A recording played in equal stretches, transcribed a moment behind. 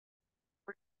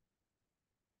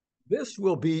This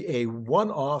will be a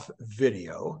one-off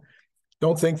video.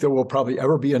 Don't think there will probably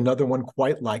ever be another one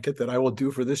quite like it that I will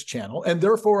do for this channel. And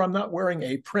therefore, I'm not wearing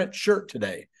a print shirt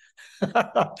today.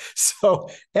 So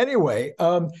anyway,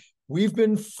 we've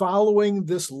been following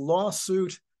this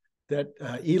lawsuit that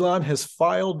Elon has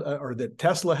filed, or that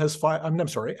Tesla has filed, I'm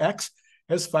sorry, X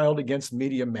has filed against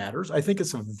Media Matters. I think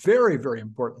it's a very, very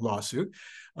important lawsuit.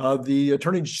 The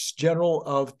Attorney General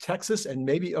of Texas and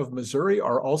maybe of Missouri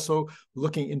are also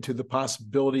looking into the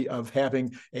possibility of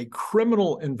having a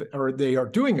criminal, or they are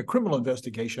doing a criminal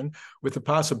investigation with the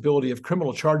possibility of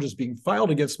criminal charges being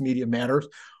filed against Media Matters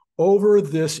over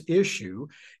this issue.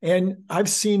 And I've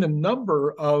seen a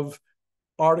number of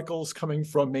articles coming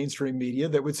from mainstream media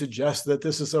that would suggest that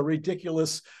this is a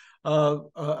ridiculous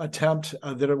attempt,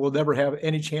 that it will never have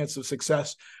any chance of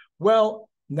success. Well,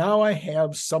 now I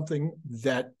have something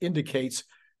that indicates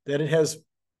that it has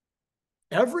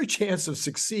every chance of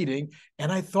succeeding,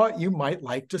 and I thought you might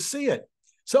like to see it.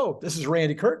 So this is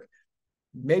Randy Kirk.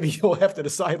 Maybe you'll have to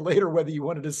decide later whether you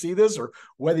wanted to see this or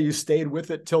whether you stayed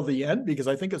with it till the end, because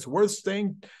I think it's worth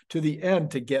staying to the end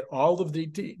to get all of the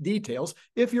details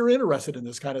if you're interested in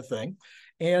this kind of thing.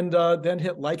 And then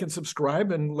hit like and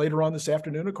subscribe. And later on this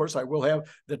afternoon, of course, I will have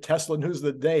the Tesla news of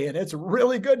the day, and it's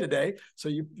really good today. So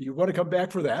you want to come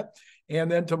back for that. And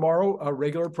then tomorrow,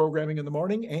 regular programming in the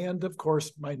morning. And of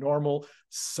course, my normal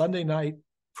Sunday night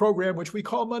program, which we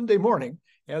call Monday morning,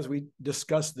 as we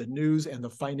discuss the news and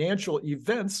the financial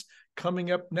events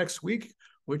coming up next week,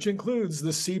 which includes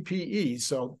the CPE.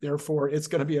 So therefore, it's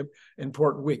going to be an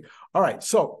important week. All right.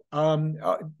 So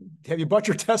have you bought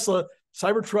your Tesla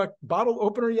Cybertruck bottle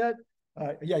opener yet?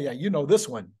 Yeah, you know this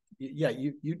one. Yeah,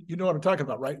 you know what I'm talking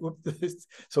about, right?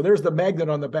 So there's the magnet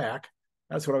on the back.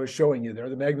 That's what I was showing you there,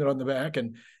 the magnet on the back.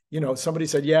 And somebody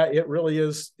said, yeah, it really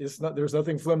is. It's not. There's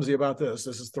nothing flimsy about this.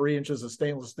 This is 3 inches of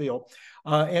stainless steel,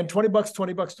 and $20,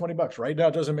 $20. Right now,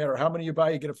 it doesn't matter how many you buy.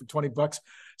 You get it for $20.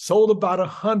 Sold about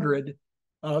 100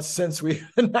 since we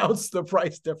announced the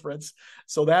price difference.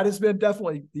 So that has been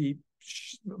definitely the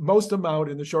most amount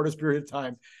in the shortest period of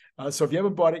time. So if you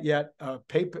haven't bought it yet,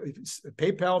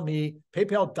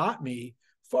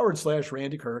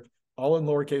 paypal.me/Randy Kirk, all in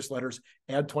lowercase letters,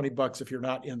 add $20 if you're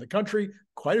not in the country.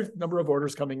 Quite a number of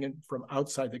orders coming in from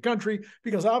outside the country,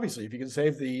 because obviously if you can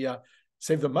save the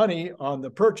money on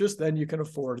the purchase, then you can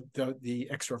afford the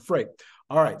extra freight.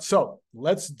 All right, so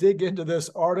let's dig into this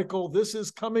article. This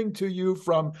is coming to you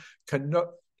from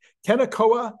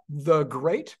Kenakoa the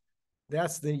Great.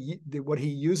 That's what he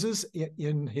uses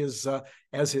in his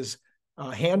as his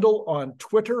handle on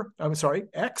Twitter. I'm sorry,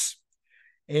 X.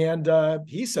 And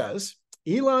he says,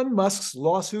 Elon Musk's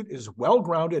lawsuit is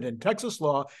well-grounded in Texas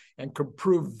law and could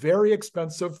prove very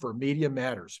expensive for Media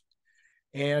Matters.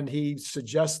 And he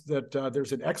suggests that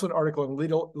there's an excellent article in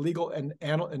legal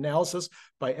analysis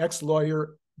by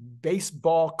ex-lawyer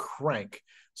Baseball Crank.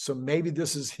 So maybe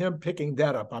this is him picking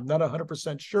that up. I'm not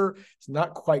 100% sure. It's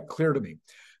not quite clear to me.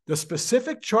 The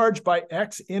specific charge by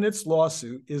X in its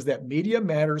lawsuit is that Media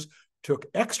Matters took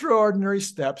extraordinary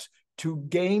steps to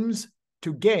game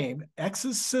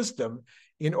X's system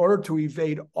in order to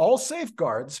evade all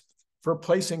safeguards for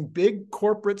placing big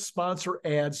corporate sponsor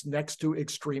ads next to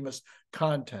extremist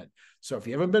content. So if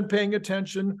you haven't been paying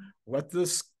attention, what the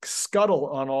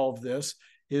scuttle on all of this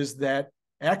is that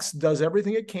X does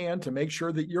everything it can to make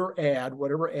sure that your ad,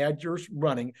 whatever ad you're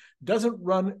running, doesn't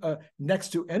run next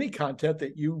to any content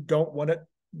that you don't want it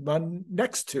run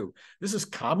next to. This is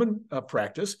common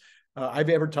practice.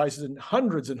 I've advertised in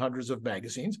hundreds and hundreds of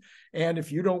magazines. And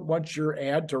if you don't want your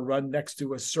ad to run next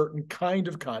to a certain kind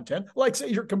of content, like say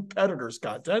your competitor's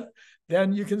content,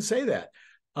 then you can say that.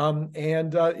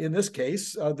 In this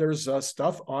case, there's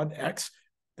stuff on X.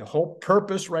 The whole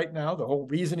purpose right now, the whole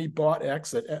reason he bought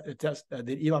X,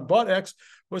 that Elon bought X,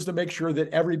 was to make sure that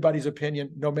everybody's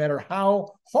opinion, no matter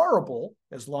how horrible,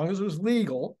 as long as it was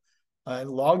legal, as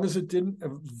long as it didn't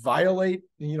violate,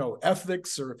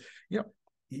 ethics or,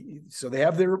 so they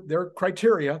have their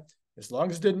criteria. As long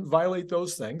as it didn't violate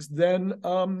those things, then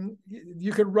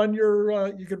you could run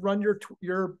your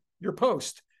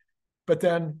post. But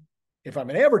then, if I'm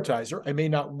an advertiser, I may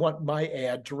not want my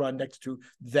ad to run next to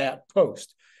that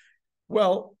post.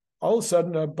 Well, all of a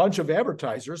sudden, a bunch of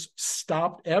advertisers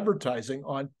stopped advertising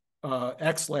on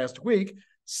X last week.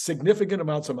 Significant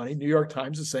amounts of money. New York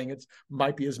Times is saying it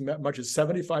might be as much as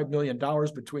 $75 million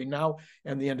between now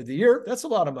and the end of the year. That's a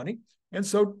lot of money. And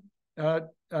so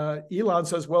Elon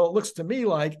says, well, it looks to me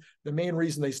like the main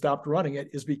reason they stopped running it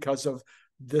is because of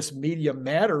this Media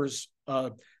Matters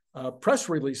press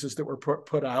releases that were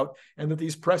put out, and that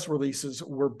these press releases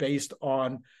were based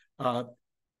on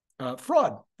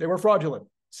fraud. They were fraudulent,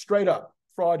 straight up.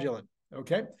 fraudulent.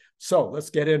 Okay, so let's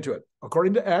get into it.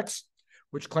 According to X,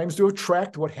 which claims to have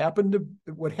tracked what happened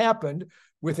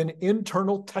with an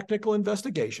internal technical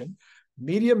investigation,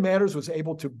 Media Matters was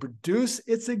able to produce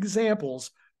its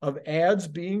examples of ads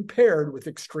being paired with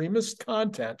extremist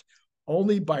content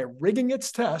only by rigging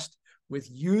its test with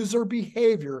user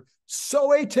behavior so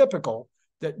atypical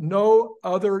that no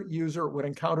other user would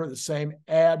encounter the same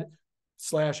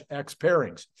ad/X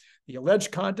pairings. The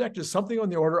alleged conduct is something on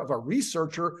the order of a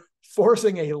researcher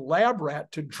forcing a lab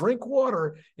rat to drink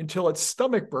water until its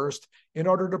stomach burst in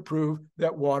order to prove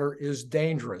that water is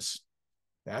dangerous.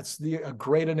 That's a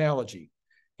great analogy.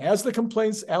 As the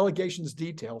complaint's allegations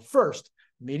detail, first,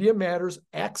 Media Matters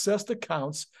accessed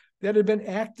accounts that had been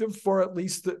active for at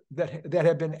least that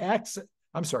had been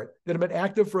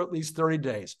active for at least 30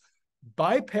 days,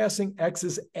 bypassing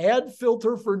X's ad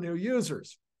filter for new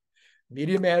users.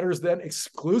 Media Matters then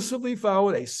exclusively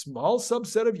followed a small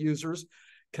subset of users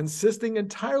consisting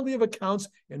entirely of accounts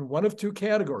in one of two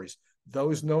categories,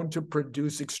 those known to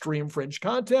produce extreme fringe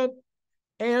content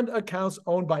and accounts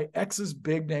owned by X's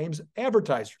big names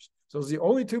advertisers. So those are the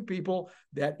only two people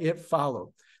that it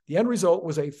followed. The end result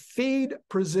was a feed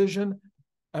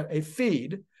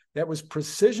that was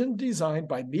precision designed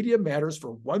by Media Matters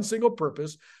for one single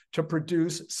purpose, to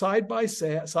produce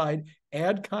side-by-side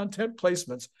ad content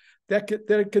placements that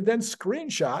it could then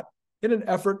screenshot in an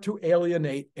effort to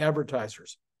alienate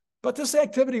advertisers. But this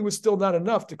activity was still not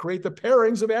enough to create the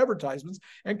pairings of advertisements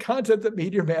and content that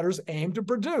Media Matters aimed to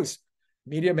produce.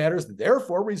 Media Matters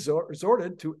therefore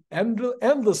resorted to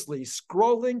endlessly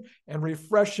scrolling and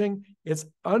refreshing its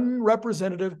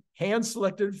unrepresentative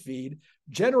hand-selected feed,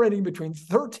 generating between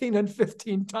 13 and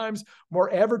 15 times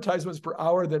more advertisements per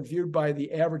hour than viewed by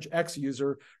the average X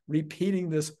user, repeating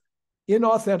this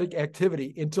inauthentic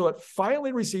activity until it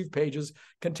finally received pages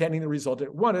containing the result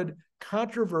it wanted: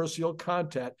 controversial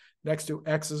content next to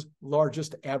X's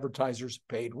largest advertisers'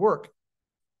 paid work.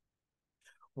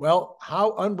 Well,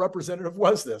 how unrepresentative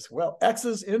was this? Well,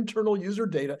 X's internal user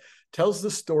data tells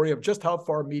the story of just how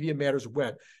far Media Matters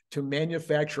went to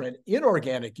manufacture an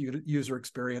inorganic user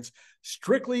experience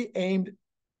strictly aimed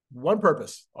one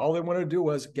purpose. All they wanted to do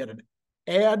was get an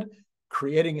ad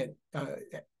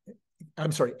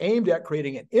aimed at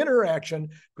creating an interaction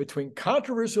between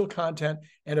controversial content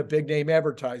and a big name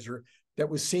advertiser that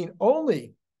was seen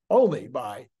only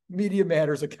by Media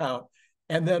Matters account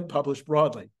and then published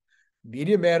broadly.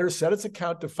 Media Matters set its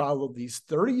account to follow these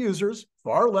 30 users,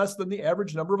 far less than the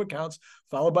average number of accounts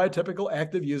followed by a typical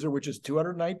active user, which is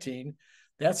 219.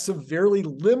 That severely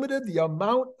limited the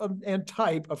amount and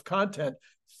type of content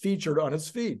featured on its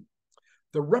feed.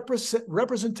 The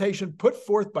representation put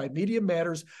forth by Media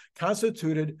Matters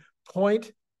constituted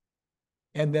point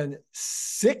and then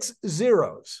 6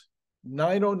 zeros,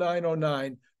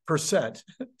 90909%,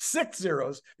 6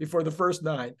 zeros before the first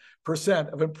 9%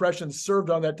 of impressions served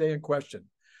on that day in question.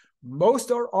 Most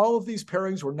or all of these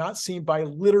pairings were not seen by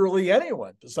literally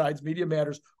anyone besides Media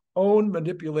Matters' own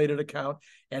manipulated account,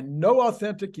 and no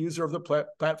authentic user of the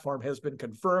platform has been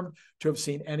confirmed to have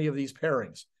seen any of these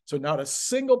pairings. So not a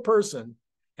single person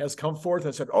has come forth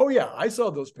and said, oh yeah, I saw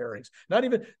those pairings. Not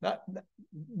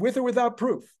with or without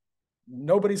proof.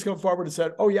 Nobody's come forward and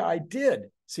said, oh yeah, I did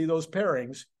see those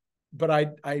pairings, but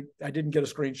I didn't get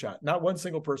a screenshot. Not one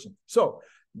single person. So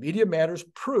Media Matters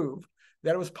proved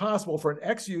that it was possible for an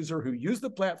X user who used the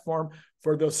platform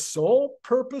for the sole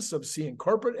purpose of seeing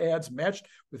corporate ads matched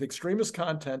with extremist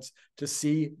contents to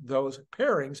see those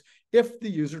pairings if the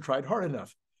user tried hard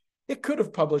enough. It could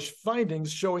have published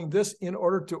findings showing this in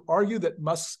order to argue that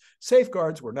Musk's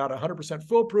safeguards were not 100%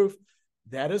 foolproof.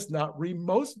 That is not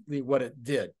remotely what it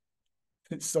did.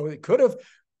 So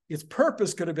its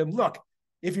purpose could have been, look,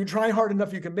 if you try hard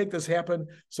enough, you can make this happen.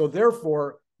 So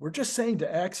therefore, we're just saying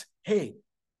to X, hey,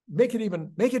 make it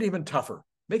even tougher,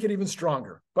 make it even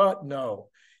stronger. But no,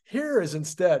 here is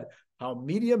instead how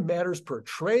Media Matters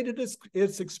portrayed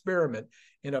its experiment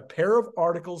in a pair of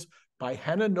articles by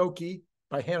Hananoki.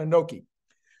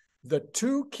 The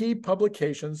two key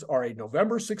publications are a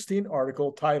November 16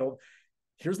 article titled,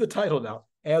 here's the title now,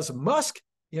 As Musk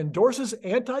Endorses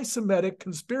Anti-Semitic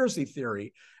Conspiracy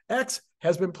Theory, X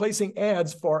has been placing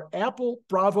ads for Apple,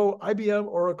 Bravo, IBM,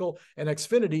 Oracle, and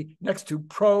Xfinity next to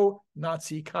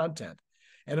pro-Nazi content.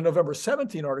 And a November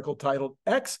 17 article titled,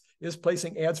 X is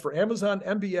placing ads for Amazon,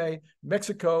 NBA,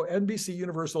 Mexico, NBC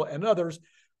Universal, and others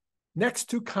next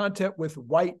to content with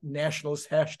white nationalist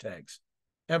hashtags.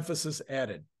 Emphasis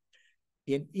added.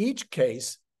 In each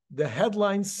case, the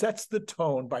headline sets the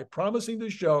tone by promising to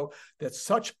show that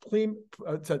such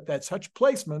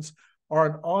placements are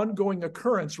an ongoing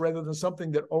occurrence rather than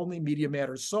something that only Media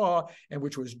Matters saw and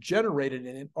which was generated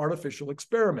in an artificial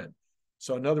experiment.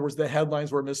 So in other words, the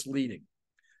headlines were misleading,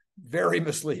 very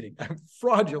misleading,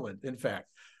 fraudulent, in fact.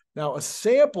 Now, a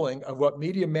sampling of what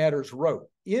Media Matters wrote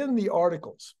in the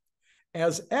articles.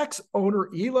 As ex-owner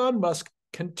Elon Musk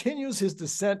continues his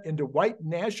descent into white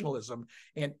nationalism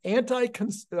and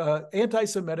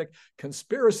anti-Semitic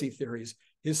conspiracy theories,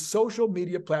 his social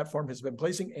media platform has been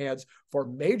placing ads for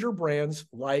major brands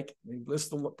like, list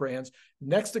the brands,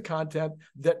 next to content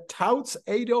that touts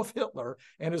Adolf Hitler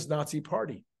and his Nazi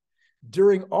party.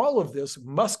 During all of this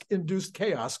Musk-induced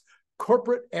chaos,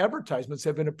 corporate advertisements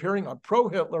have been appearing on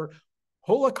pro-Hitler,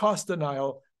 Holocaust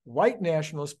denial, white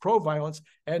nationalist, pro-violence,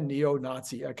 and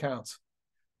neo-Nazi accounts.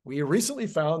 We recently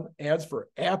found ads for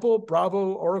Apple,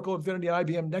 Bravo, Oracle, Infinity, and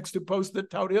IBM next to posts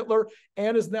that tout Hitler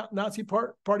and his Nazi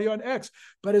party on X.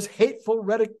 But as hateful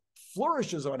rhetoric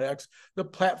flourishes on X, the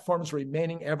platform's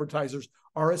remaining advertisers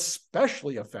are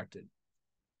especially affected.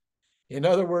 In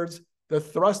other words, the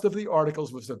thrust of the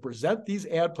articles was to present these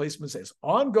ad placements as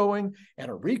ongoing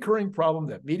and a recurring problem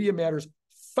that Media Matters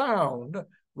found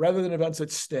rather than events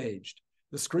it staged.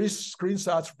 The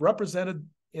screenshots represented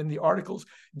in the articles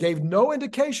gave no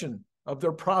indication of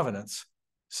their provenance,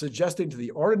 suggesting to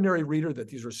the ordinary reader that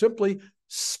these were simply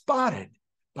spotted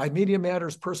by Media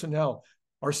Matters personnel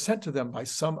or sent to them by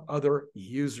some other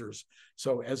users.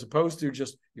 So as opposed to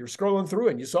just you're scrolling through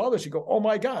and you saw this, you go, oh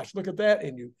my gosh, look at that,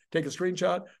 and you take a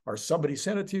screenshot or somebody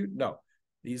sent it to you. No,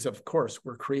 these, of course,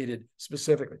 were created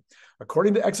specifically.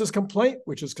 According to X's complaint,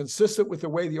 which is consistent with the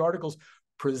way the articles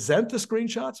present the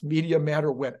screenshots, Media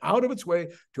Matter went out of its way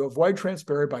to avoid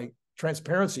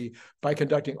transparency by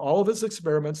conducting all of its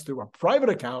experiments through a private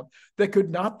account that could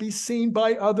not be seen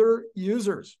by other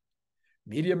users.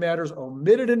 Media Matters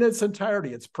omitted in its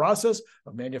entirety its process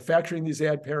of manufacturing these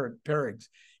ad pairings.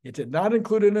 It did not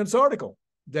include in its article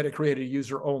that it created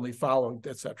user-only following,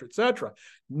 et cetera, et cetera.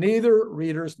 Neither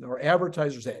readers nor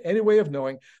advertisers had any way of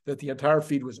knowing that the entire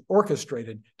feed was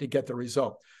orchestrated to get the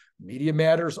result. Media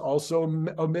Matters also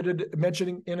omitted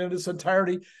mentioning in its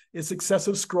entirety its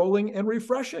excessive scrolling and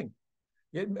refreshing.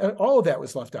 All of that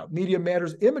was left out. Media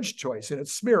Matters' image choice and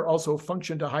its smear also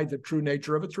functioned to hide the true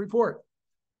nature of its report.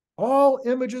 All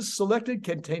images selected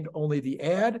contained only the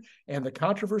ad and the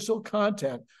controversial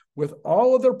content, with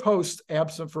all of their posts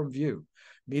absent from view.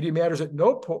 Media Matters at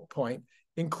no point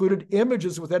included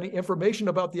images with any information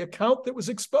about the account that was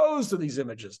exposed to these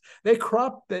images. They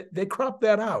cropped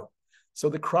that out. So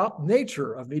the cropped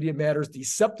nature of Media Matters'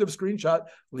 deceptive screenshot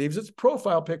leaves its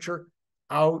profile picture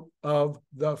out of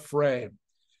the frame.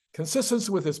 Consistent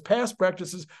with its past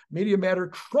practices, Media Matter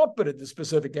trumpeted the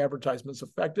specific advertisements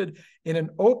affected in an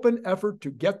open effort to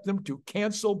get them to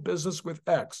cancel business with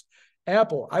X.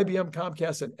 Apple, IBM,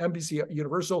 Comcast, and NBC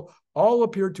Universal all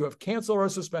appeared to have canceled or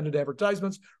suspended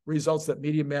advertisements, results that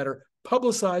Media Matter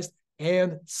publicized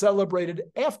and celebrated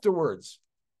afterwards.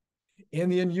 In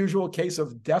the unusual case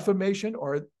of defamation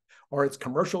or its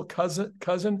commercial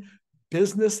cousin,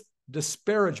 business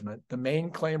disparagement, the main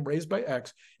claim raised by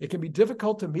X, it can be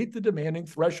difficult to meet the demanding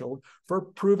threshold for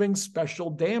proving special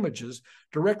damages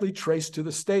directly traced to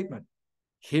the statement.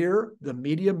 Here, the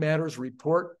Media Matters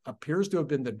report appears to have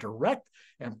been the direct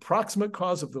and proximate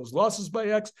cause of those losses by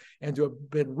X and to have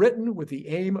been written with the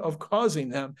aim of causing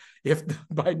them, if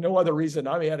by no other reason,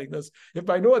 I'm adding this, if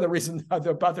by no other reason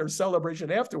about their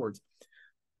celebration afterwards.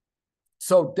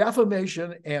 So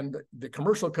defamation and the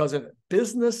commercial cousin,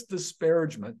 business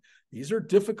disparagement, these are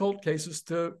difficult cases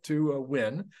to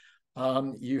win.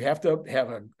 You have to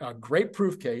have a great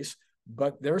proof case,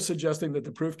 but they're suggesting that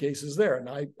the proof case is there,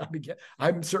 and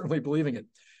I'm certainly believing it.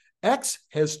 X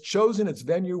has chosen its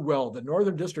venue well. The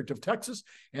Northern District of Texas,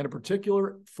 and in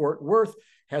particular Fort Worth,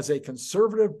 has a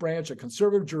conservative branch, a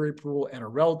conservative jury pool, and a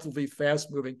relatively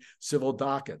fast-moving civil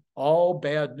docket. All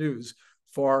bad news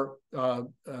for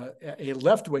a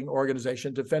left-wing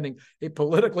organization defending a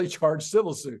politically charged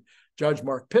civil suit. Judge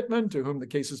Mark Pittman, to whom the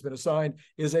case has been assigned,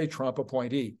 is a Trump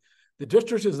appointee. The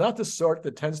district is not the sort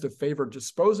that tends to favor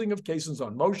disposing of cases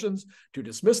on motions to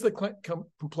dismiss the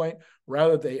complaint.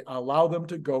 Rather, they allow them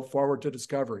to go forward to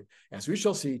discovery. As we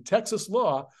shall see, Texas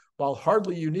law, while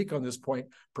hardly unique on this point,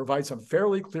 provides some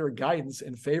fairly clear guidance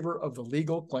in favor of the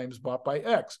legal claims brought by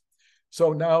X.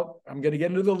 So now I'm going to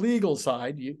get into the legal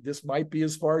side. This might be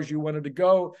as far as you wanted to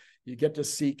go. You get to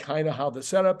see kind of how the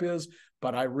setup is,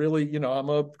 but I really, I'm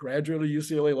a graduate of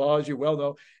UCLA law, as you well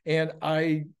know, and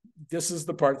this is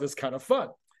the part that's kind of fun.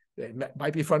 It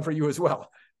might be fun for you as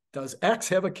well. Does X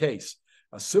have a case?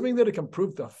 Assuming that it can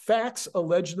prove the facts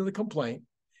alleged in the complaint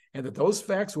and that those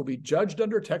facts will be judged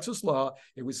under Texas law,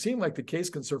 it would seem like the case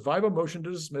can survive a motion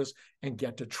to dismiss and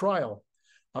get to trial.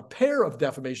 A pair of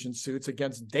defamation suits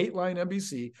against Dateline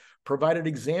NBC provided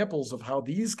examples of how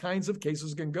these kinds of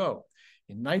cases can go.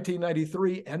 In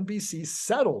 1993, NBC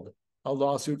settled a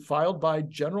lawsuit filed by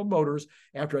General Motors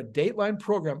after a Dateline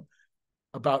program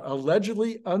about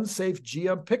allegedly unsafe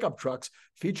GM pickup trucks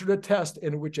featured a test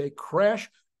in which a crash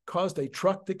caused a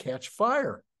truck to catch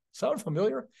fire. Sound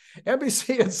familiar?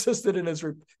 NBC insisted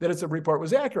that its report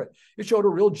was accurate. It showed a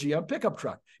real GM pickup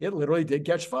truck. It literally did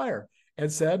catch fire,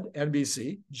 and said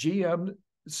NBC, GM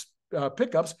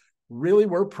pickups really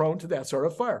were prone to that sort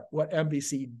of fire. What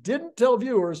NBC didn't tell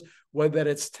viewers was that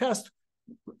its test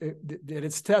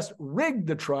rigged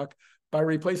the truck by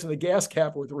replacing the gas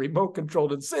cap with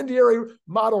remote-controlled incendiary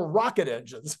model rocket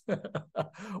engines.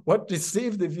 What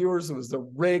deceived the viewers was the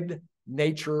rigged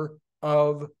nature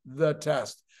of the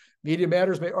test. Media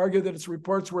Matters may argue that its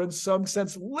reports were in some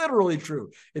sense literally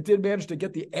true. It did manage to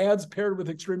get the ads paired with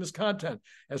extremist content,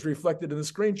 as reflected in the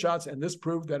screenshots, and this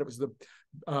proved that it was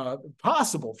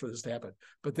possible for this to happen.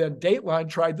 But then Dateline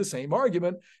tried the same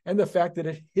argument, and the fact that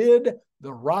it hid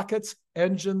the rocket's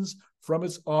engines from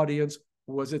its audience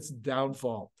was its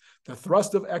downfall. The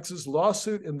thrust of X's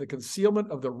lawsuit in the concealment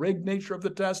of the rigged nature of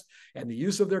the test and the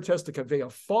use of their test to convey a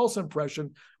false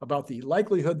impression about the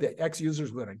likelihood that X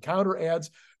users would encounter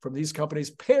ads from these companies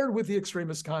paired with the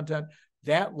extremist content,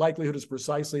 that likelihood is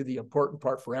precisely the important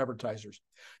part for advertisers.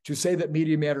 To say that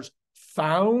Media Matters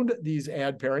found these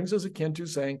ad pairings is akin to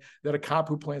saying that a cop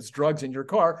who plants drugs in your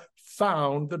car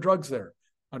found the drugs there.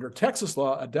 Under Texas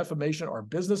law, a defamation or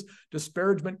business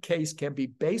disparagement case can be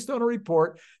based on a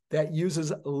report that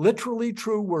uses literally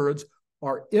true words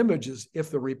or images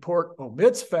if the report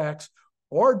omits facts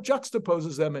or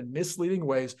juxtaposes them in misleading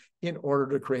ways in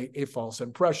order to create a false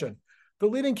impression. The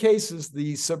leading case is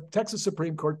the Texas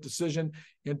Supreme Court decision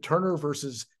in Turner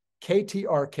versus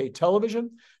KTRK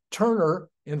Television. Turner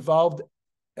involved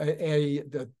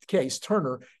the case,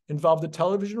 Turner, involved a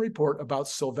television report about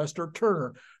Sylvester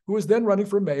Turner, who was then running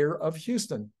for mayor of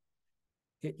Houston.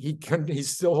 He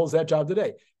still holds that job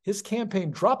today. His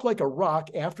campaign dropped like a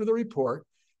rock after the report,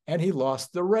 and he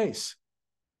lost the race.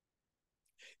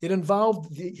 It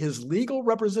involved his legal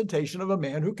representation of a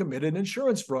man who committed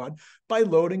insurance fraud by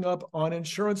loading up on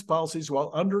insurance policies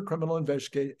while under criminal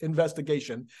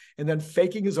investigation and then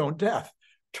faking his own death.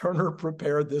 Turner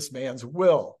prepared this man's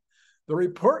will. The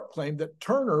report claimed that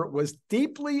Turner was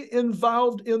deeply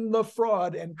involved in the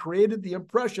fraud and created the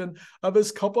impression of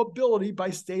his culpability by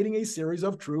stating a series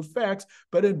of true facts,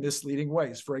 but in misleading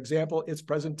ways. For example, its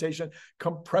presentation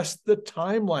compressed the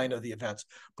timeline of the events,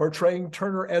 portraying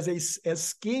Turner as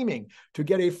scheming to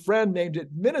get a friend named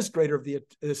administrator of the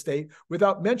estate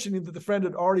without mentioning that the friend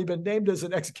had already been named as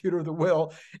an executor of the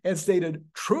will, and stated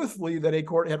truthfully that a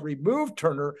court had removed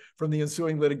Turner from the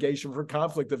ensuing litigation for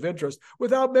conflict of interest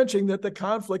without mentioning that the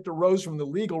conflict arose from the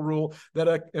legal rule that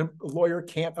a lawyer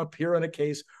can't appear in a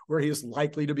case where he is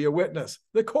likely to be a witness.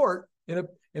 The court, in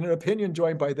an opinion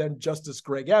joined by then Justice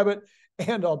Greg Abbott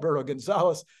and Alberto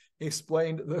Gonzalez,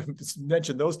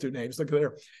 mentioned those two names, look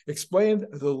there, explained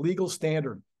the legal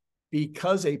standard.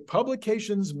 Because a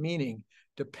publication's meaning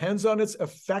depends on its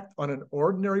effect on an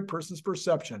ordinary person's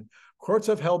perception, courts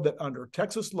have held that under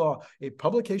Texas law, a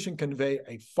publication can convey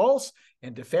a false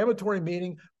and defamatory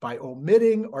meaning by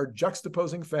omitting or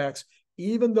juxtaposing facts,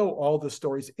 even though all the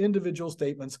story's individual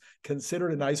statements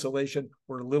considered in isolation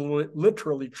were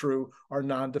literally true or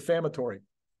non-defamatory.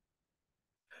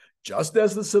 Just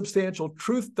as the substantial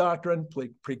truth doctrine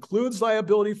precludes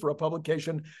liability for a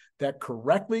publication that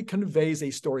correctly conveys a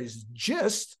story's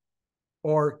gist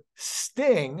or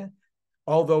sting,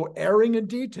 although erring in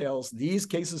details, these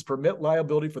cases permit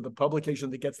liability for the publication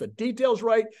that gets the details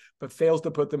right, but fails to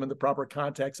put them in the proper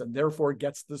context and therefore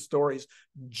gets the stories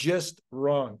just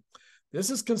wrong.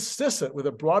 This is consistent with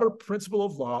a broader principle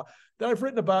of law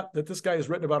that this guy has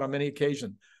written about on many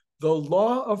occasions. The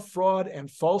law of fraud and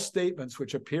false statements,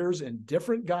 which appears in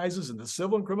different guises in the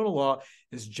civil and criminal law,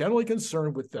 is generally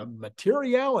concerned with the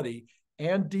materiality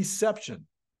and deception.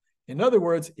 In other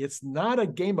words, it's not a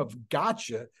game of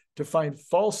gotcha to find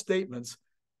false statements.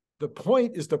 The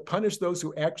point is to punish those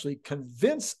who actually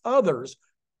convince others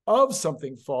of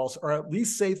something false, or at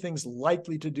least say things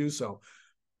likely to do so.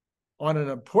 On an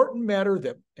important matter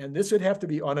and this would have to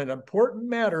be on an important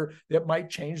matter that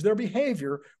might change their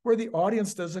behavior, where the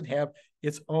audience doesn't have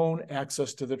its own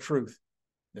access to the truth.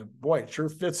 And boy, it sure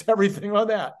fits everything on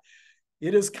that.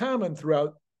 It is common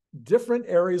throughout different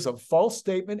areas of false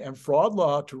statement and fraud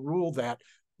law to rule that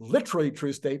literally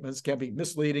true statements can be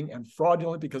misleading and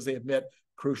fraudulent because they omit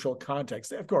crucial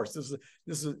context. Of course,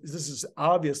 this is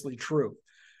obviously true.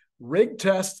 Rigged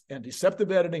tests and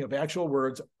deceptive editing of actual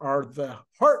words are the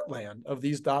heartland of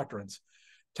these doctrines.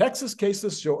 Texas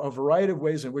cases show a variety of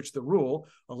ways in which the rule,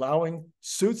 allowing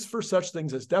suits for such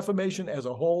things as defamation as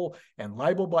a whole and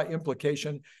libel by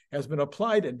implication, has been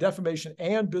applied in defamation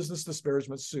and business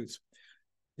disparagement suits.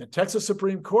 The Texas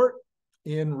Supreme Court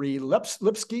in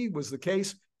Lipsky was the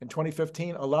case in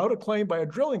 2015, allowed a claim by a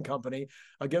drilling company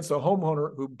against a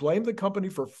homeowner who blamed the company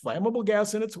for flammable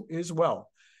gas in his well.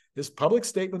 His public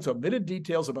statements omitted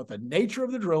details about the nature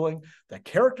of the drilling, the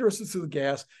characteristics of the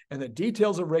gas, and the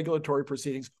details of regulatory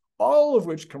proceedings, all of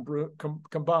which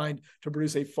combined to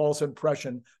produce a false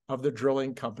impression of the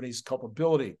drilling company's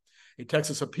culpability. A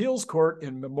Texas appeals court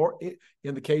in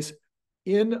the case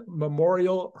in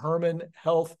Memorial Hermann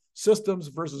Health Systems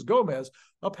versus Gomez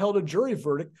upheld a jury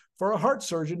verdict for a heart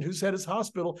surgeon who said his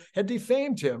hospital had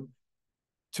defamed him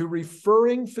to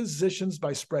referring physicians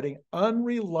by spreading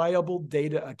unreliable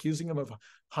data, accusing him of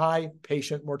high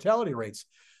patient mortality rates.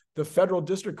 The federal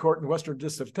district court in Western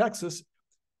District of Texas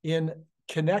in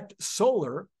Connect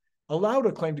Solar allowed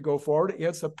a claim to go forward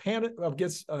against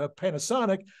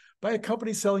Panasonic by a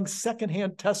company selling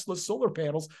secondhand Tesla solar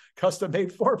panels custom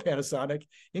made for Panasonic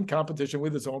in competition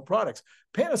with its own products.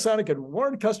 Panasonic had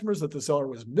warned customers that the seller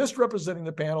was misrepresenting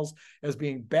the panels as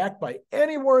being backed by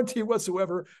any warranty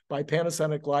whatsoever by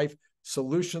Panasonic Life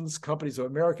Solutions Companies of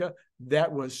America.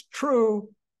 That was true,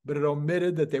 but it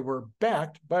omitted that they were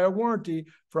backed by a warranty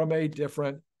from a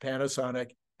different Panasonic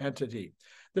entity.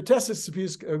 The Texas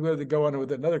appeals go on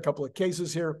with another couple of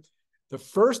cases here. The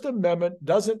First Amendment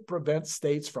doesn't prevent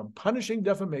states from punishing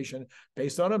defamation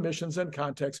based on omissions and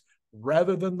context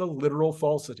rather than the literal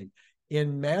falsity.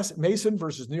 In Mason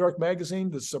versus New York Magazine,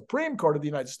 the Supreme Court of the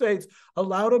United States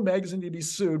allowed a magazine to be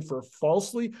sued for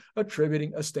falsely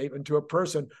attributing a statement to a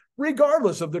person,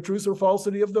 regardless of the truth or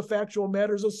falsity of the factual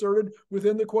matters asserted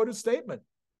within the quoted statement.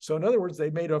 So in other words,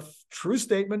 they made a true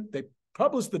statement, they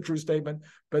published the true statement,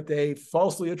 but they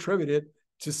falsely attributed it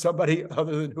to somebody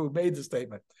other than who made the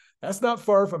statement. That's not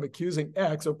far from accusing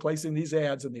X of placing these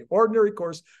ads in the ordinary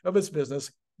course of its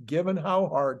business, given how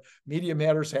hard Media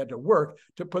Matters had to work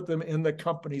to put them in the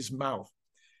company's mouth.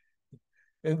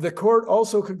 And the court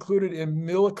also concluded in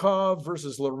Milikov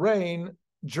versus Lorraine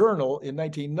Journal in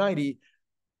 1990,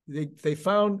 they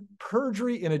found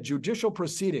perjury in a judicial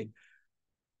proceeding.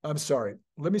 I'm sorry,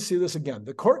 let me see this again.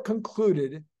 The court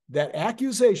concluded that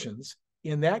accusations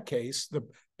in that case, the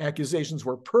accusations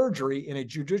were perjury in a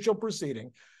judicial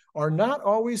proceeding, are not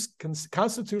always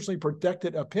constitutionally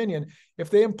protected opinion if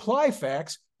they imply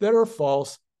facts that are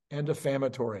false and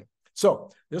defamatory. So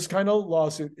this kind of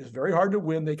lawsuit is very hard to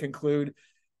win, they conclude,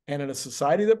 and in a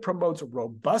society that promotes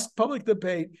robust public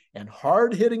debate and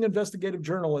hard-hitting investigative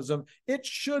journalism, it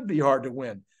should be hard to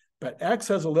win. But X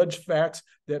has alleged facts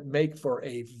that make for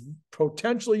a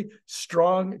potentially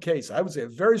strong case. I would say a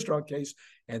very strong case,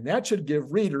 and that should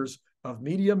give readers of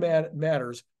Media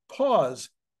Matters pause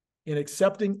in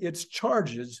accepting its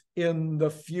charges in the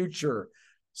future.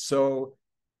 So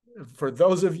for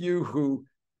those of you who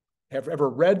have ever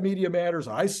read Media Matters,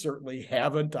 I certainly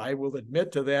haven't. I will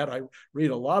admit to that. I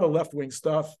read a lot of left-wing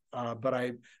stuff,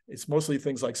 but it's mostly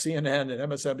things like CNN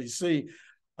and MSNBC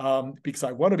because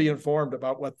I want to be informed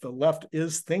about what the left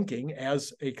is thinking.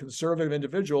 As a conservative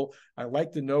individual, I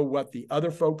like to know what the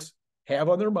other folks have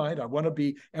on their mind. I want to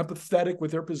be empathetic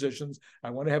with their positions. I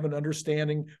want to have an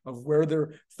understanding of where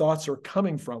their thoughts are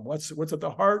coming from. What's at the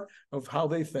heart of how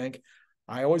they think.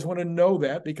 I always want to know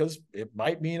that because it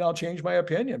might mean I'll change my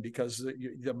opinion because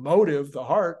the motive, the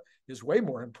heart, is way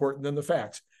more important than the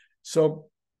facts. So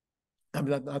I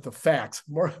mean, not the facts,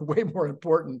 way more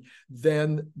important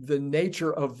than the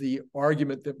nature of the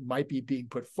argument that might be being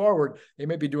put forward. They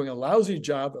may be doing a lousy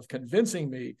job of convincing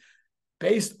me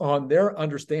based on their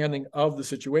understanding of the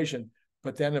situation.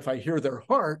 But then if I hear their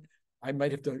heart, I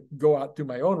might have to go out, do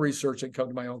my own research and come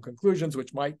to my own conclusions,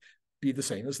 which might be the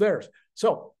same as theirs.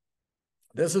 So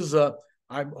this is,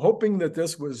 I'm hoping that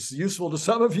this was useful to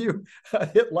some of you.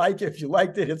 Hit like if you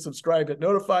liked it, hit subscribe, hit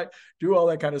notify, do all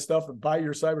that kind of stuff, and buy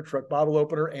your Cybertruck bottle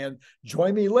opener and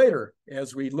join me later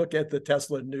as we look at the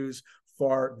Tesla news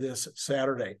for this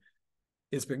Saturday.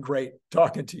 It's been great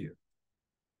talking to you.